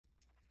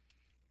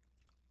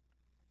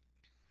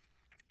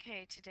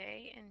Okay,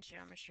 today in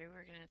geometry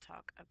we're going to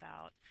talk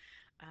about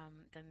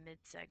the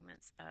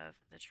mid-segments of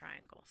the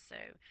triangle. So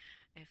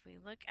if we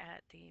look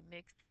at the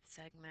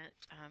mid-segment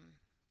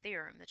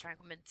theorem, the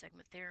triangle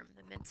mid-segment theorem,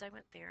 the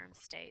mid-segment theorem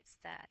states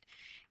that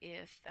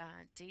if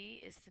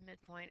D is the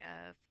midpoint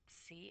of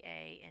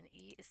CA and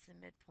E is the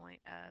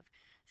midpoint of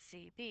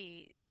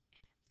CB,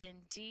 then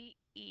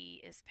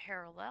DE is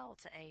parallel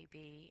to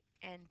AB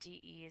and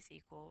DE is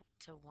equal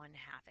to 1/2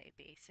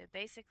 AB. So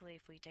basically,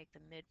 if we take the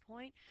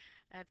midpoint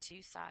of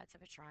two sides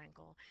of a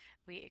triangle,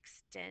 we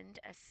extend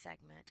a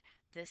segment.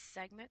 This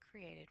segment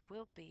created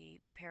will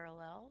be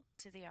parallel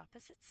to the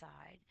opposite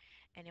side,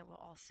 and it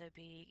will also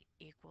be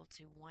equal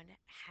to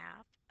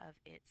 1/2 of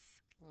its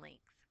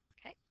length.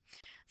 Okay,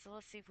 so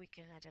let's see if we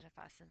can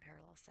identify some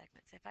parallel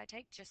segments. If I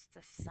take just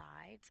the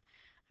sides,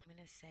 I'm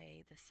going to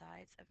say the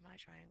sides of my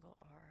triangle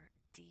are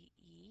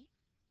DE,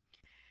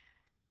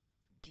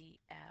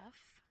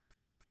 DF,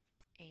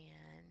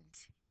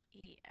 and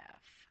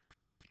EF.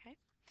 Okay.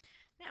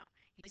 Now,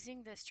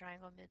 using this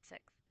triangle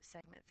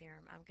mid-segment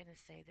theorem, I'm going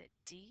to say that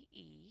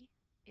DE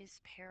is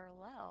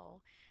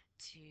parallel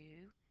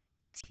to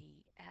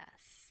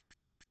TS.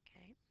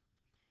 Okay.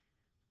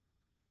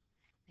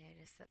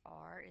 Notice that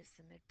R is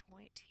the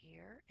midpoint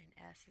here, and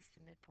S is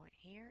the midpoint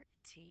here,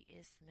 T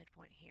is the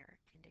midpoint here,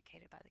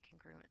 indicated by the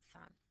congruent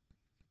sign.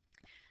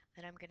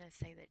 Then I'm going to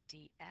say that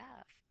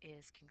DF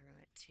is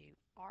congruent to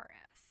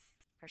RS.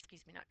 Or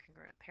excuse me, not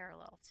congruent,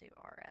 parallel to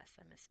RS.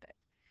 I misspoke.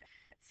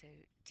 So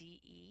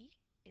DE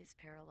is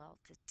parallel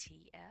to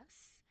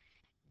TS,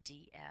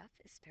 DF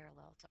is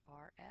parallel to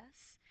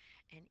RS,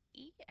 and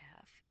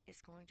EF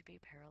is going to be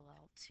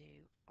parallel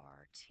to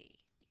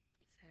RT.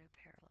 So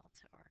parallel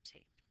to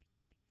RT.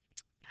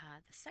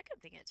 The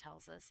second thing it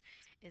tells us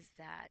is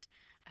that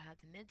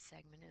the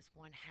mid-segment is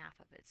 1/2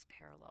 of its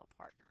parallel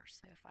partner.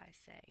 So if I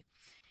say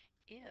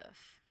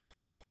if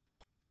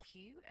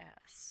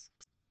QS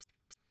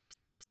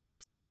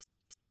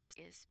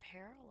is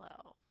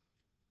parallel,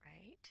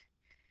 right,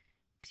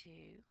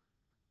 to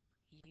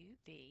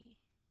UB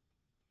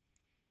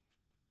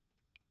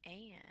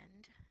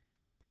and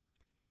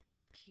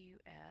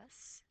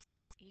QS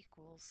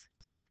equals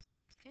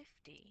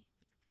 50,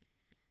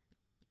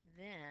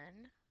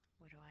 then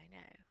what do I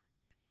know?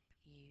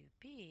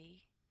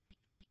 UB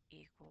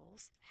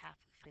equals 1/2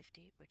 of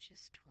 50, which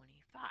is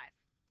 25.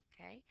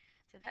 Okay,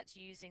 so that's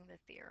using the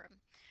theorem.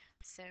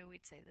 So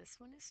we'd say this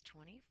one is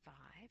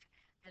 25.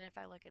 And if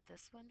I look at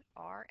this one,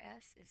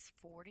 RS is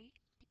 40.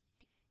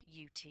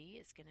 UT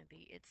is going to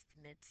be its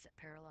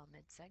parallel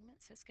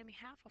mid-segment, so it's going to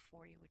be 1/2 of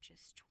 40, which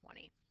is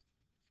 20.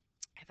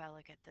 If I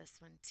look at this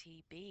one,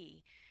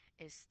 TB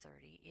is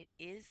 30. It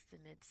is the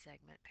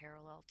mid-segment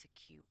parallel to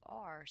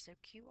QR, so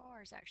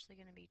QR is actually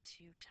going to be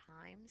 2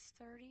 times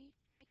 30,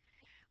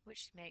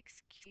 which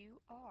makes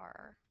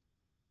QR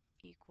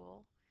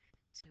equal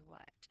to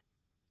what?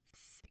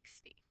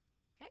 60.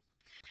 Okay.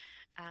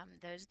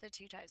 Those are the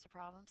two types of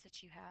problems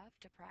that you have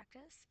to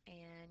practice,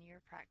 and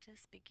your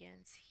practice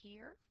begins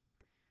here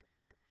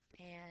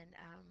and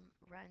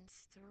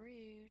runs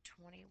through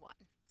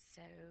 21.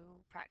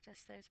 So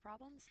practice those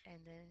problems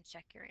and then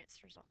check your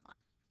answers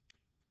online.